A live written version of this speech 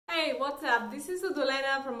what's up? This is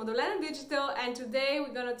Odolena from Odolena Digital, and today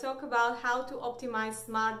we're going to talk about how to optimize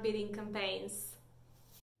smart bidding campaigns.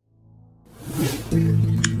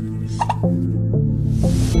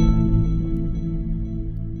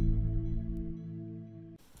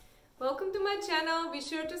 Welcome to my channel. Be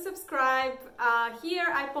sure to subscribe. Here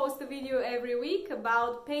I post a video every week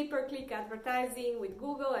about pay-per-click advertising with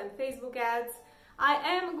Google and Facebook ads. I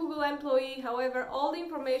am a Google employee, however, all the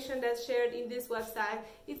information that's shared in this website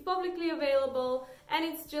is publicly available, and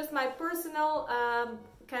it's just my personal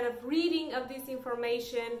kind of reading of this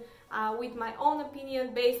information with my own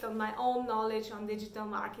opinion based on my own knowledge on digital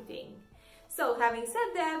marketing. So having said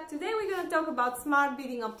that, today we're going to talk about smart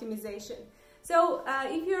bidding optimization. So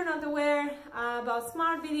if you're not aware about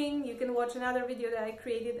smart bidding, you can watch another video that I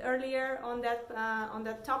created earlier on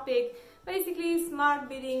that topic. Basically, smart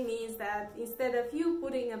bidding means that instead of you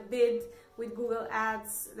putting a bid with Google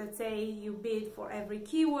Ads, let's say you bid for every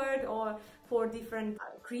keyword or for different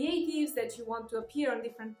creatives that you want to appear on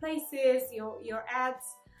different places, your ads,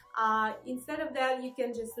 instead of that, you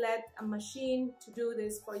can just let a machine to do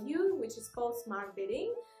this for you, which is called smart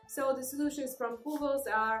bidding. So the solutions from Google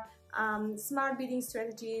are smart bidding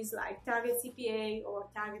strategies like target CPA or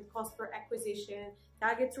target cost per acquisition,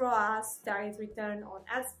 target ROAS, target return on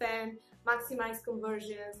ad spend, maximize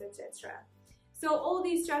conversions, etc. So all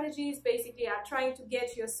these strategies basically are trying to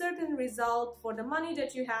get you a certain result for the money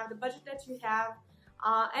that you have, the budget that you have,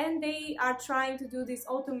 and they are trying to do this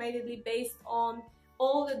automatically based on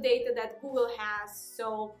all the data that Google has.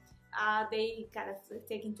 So they kind of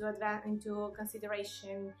take into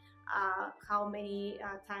consideration how many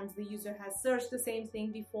times the user has searched the same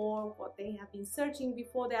thing before, what they have been searching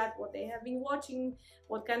before that, what they have been watching,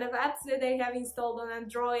 what kind of apps that they have installed on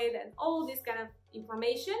Android, and all this kind of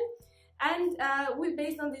information. And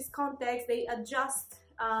based on this context, they adjust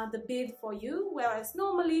the bid for you, whereas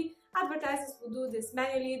normally advertisers would do this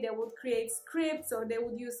manually. They would create scripts or they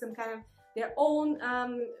would use some kind of their own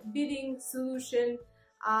bidding solution.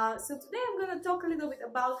 So today I'm going to talk a little bit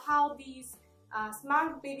about how these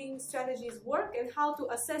smart bidding strategies work and how to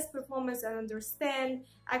assess performance and understand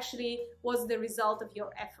actually what's the result of your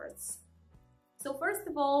efforts. So first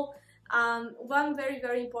of all, one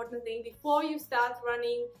very important thing before you start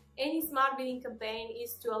running any smart bidding campaign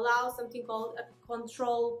is to allow something called a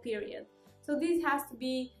control period. So this has to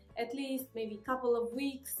be at least maybe a couple of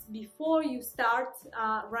weeks before you start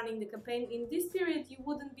running the campaign. In this period, you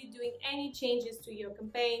wouldn't be doing any changes to your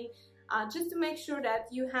campaign, just to make sure that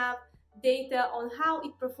you have data on how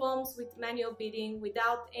it performs with manual bidding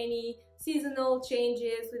without any seasonal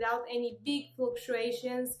changes, without any big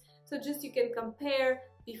fluctuations. So just you can compare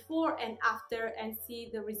before and after and see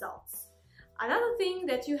the results. Another thing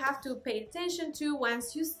that you have to pay attention to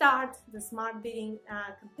once you start the smart bidding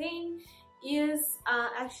campaign is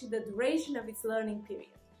actually the duration of its learning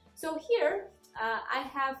period. So here I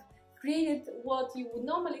have created what you would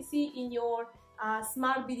normally see in your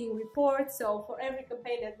smart bidding report. So for every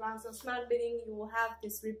campaign that runs on smart bidding, you will have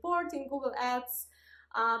this report in Google Ads.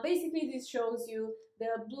 Basically, this shows you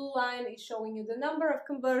the blue line is showing you the number of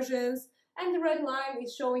conversions, and the red line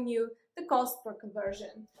is showing you the cost per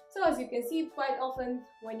conversion. So as you can see, quite often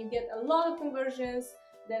when you get a lot of conversions,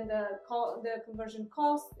 then the conversion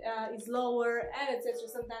cost is lower, and etc.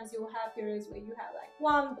 Sometimes you will have periods where you have like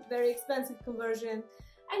one very expensive conversion,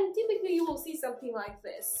 and typically you will see something like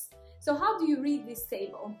this. So how do you read this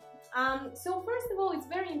table? So first of all, it's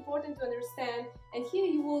very important to understand, and here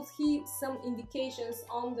you will see some indications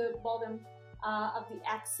on the bottom of the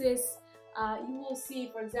axis. You will see,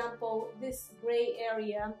 for example, this gray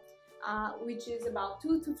area, which is about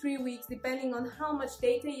 2 to 3 weeks, depending on how much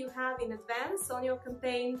data you have in advance on your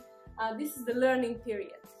campaign. This is the learning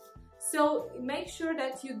period. So make sure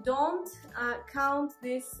that you don't count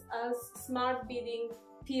this as smart bidding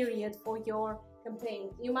period for your campaign.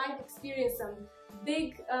 You might experience some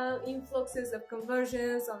big influxes of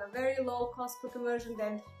conversions on a very low cost per conversion,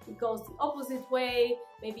 then it goes the opposite way,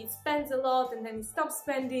 maybe it spends a lot and then it stops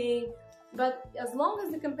spending. But as long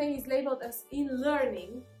as the campaign is labeled as in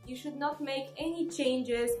learning, you should not make any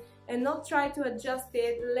changes and not try to adjust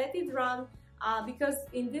it, let it run, because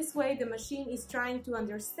in this way the machine is trying to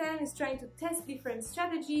understand, is trying to test different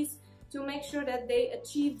strategies to make sure that they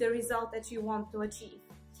achieve the result that you want to achieve.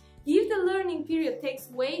 If the learning period takes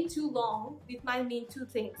way too long, it might mean two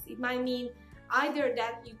things. It might mean either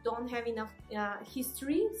that you don't have enough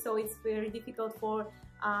history, so it's very difficult for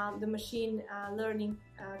the machine learning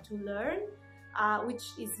to learn, which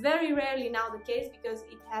is very rarely now the case because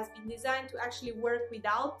it has been designed to actually work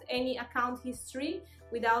without any account history,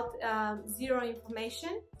 without zero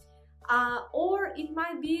information. Or it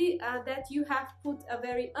might be that you have put a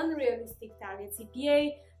very unrealistic target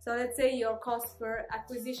CPA. So let's say your cost per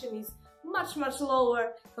acquisition is much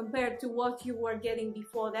lower compared to what you were getting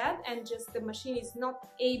before that, and just the machine is not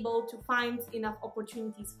able to find enough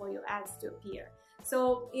opportunities for your ads to appear.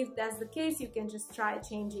 So if that's the case, you can just try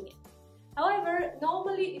changing it. However,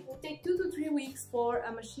 normally it will take 2 to 3 weeks for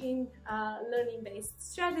a machine learning based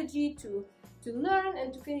strategy to learn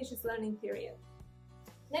and to finish its learning period.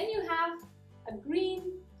 Then you have a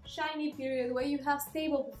green shiny period where you have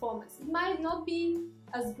stable performance. It might not be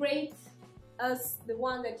as great as the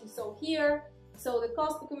one that you saw here, so the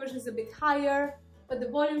cost per conversion is a bit higher, but the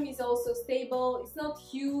volume is also stable. It's not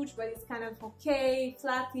huge, but it's kind of okay,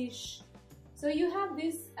 flattish. So you have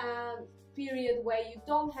this period where you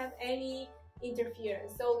don't have any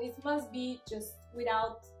interference, so it must be just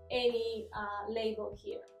without any label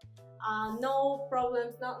here. No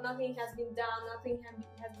problems, nothing has been done, nothing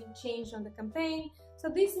has been changed on the campaign. So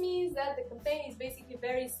this means that the campaign is basically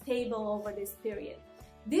very stable over this period.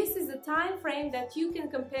 This is the time frame that you can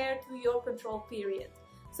compare to your control period.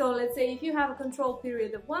 So let's say if you have a control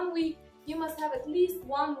period of 1 week, you must have at least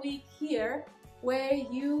 1 week here where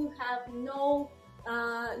you have no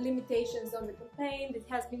limitations on the campaign. It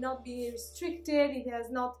has not been restricted, it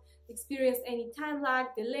has not experienced any time lag,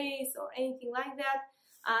 delays or anything like that.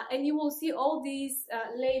 And you will see all these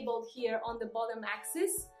labeled here on the bottom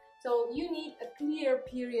axis. So you need a clear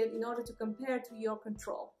period in order to compare to your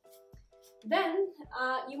control. Then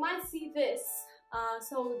you might see this.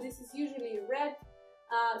 So this is usually red.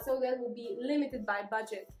 So that will be limited by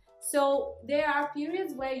budget. So there are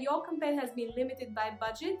periods where your campaign has been limited by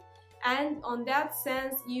budget, and on that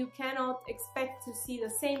sense you cannot expect to see the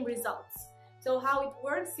same results. So how it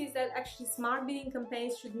works is that actually smart bidding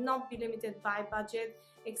campaigns should not be limited by budget,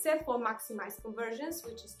 except for Optimise conversions,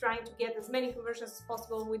 which is trying to get as many conversions as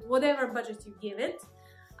possible with whatever budget you give it.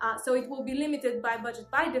 So it will be limited by budget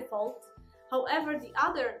by default. However, the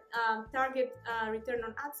other target return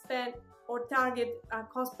on ad spend or target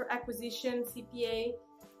cost per acquisition CPA,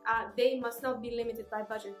 they must not be limited by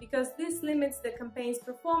budget, because this limits the campaign's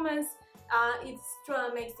performance. It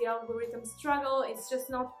makes the algorithm struggle. It's just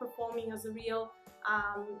not performing as a real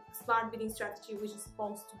smart bidding strategy, which is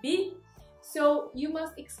supposed to be. So you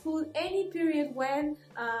must exclude any period when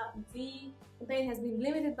the campaign has been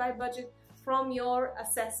limited by budget from your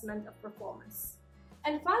assessment of performance.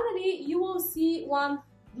 And finally, you will see one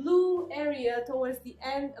blue area towards the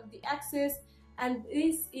end of the axis, and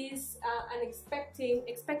this is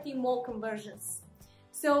expecting more conversions.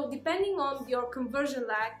 So depending on your conversion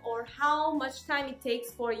lag or how much time it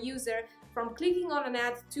takes for a user from clicking on an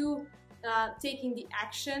ad to taking the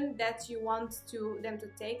action that you want them to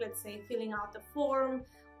take, let's say filling out the form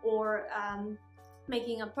or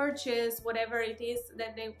making a purchase, whatever it is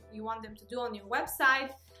that you want them to do on your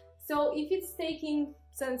website. So if it's taking,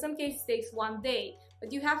 so in some cases it takes 1 day,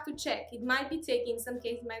 but you have to check. It might be taking, in some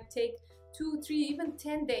cases it might take 2, 3, even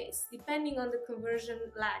 10 days, depending on the conversion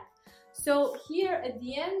lag. So here at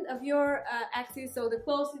the end of your axis, so the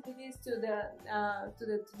closer it is to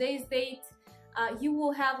the today's date, you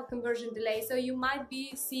will have a conversion delay. So you might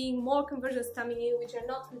be seeing more conversions coming in which are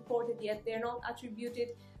not reported yet. They're not attributed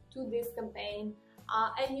to this campaign,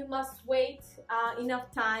 and you must wait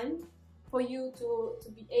enough time for you to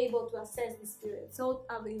be able to assess this period. So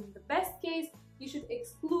in the best case, you should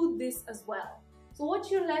exclude this as well. So what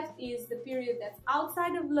you're left is the period that's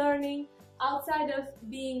outside of learning, outside of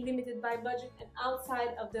being limited by budget, and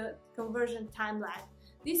outside of the conversion time lag.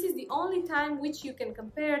 This is the only time which you can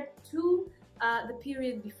compare to the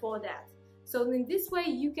period before that. So in this way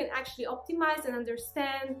you can actually optimize and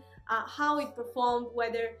understand how it performed,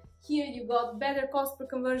 whether here you got better cost per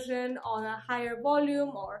conversion on a higher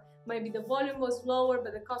volume, or maybe the volume was lower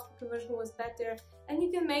but the cost per conversion was better, and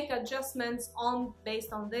you can make adjustments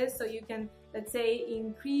based on this. So you can, let's say,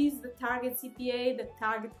 increase the target CPA, the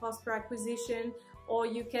target cost per acquisition, or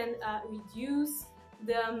you can reduce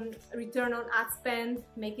the return on ad spend,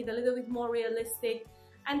 make it a little bit more realistic,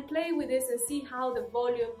 and play with this and see how the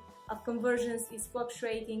volume of conversions is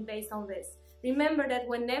fluctuating based on this. Remember that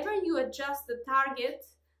whenever you adjust the target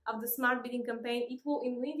of the smart bidding campaign, it will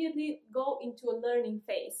immediately go into a learning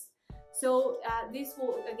phase. So this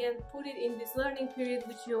will again put it in this learning period,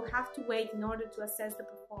 which you'll have to wait in order to assess the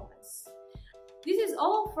performance. This is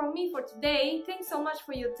all from me for today. Thanks so much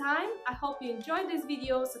for your time. I hope you enjoyed this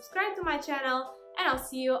video. Subscribe to my channel, and I'll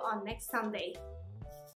see you on next Sunday.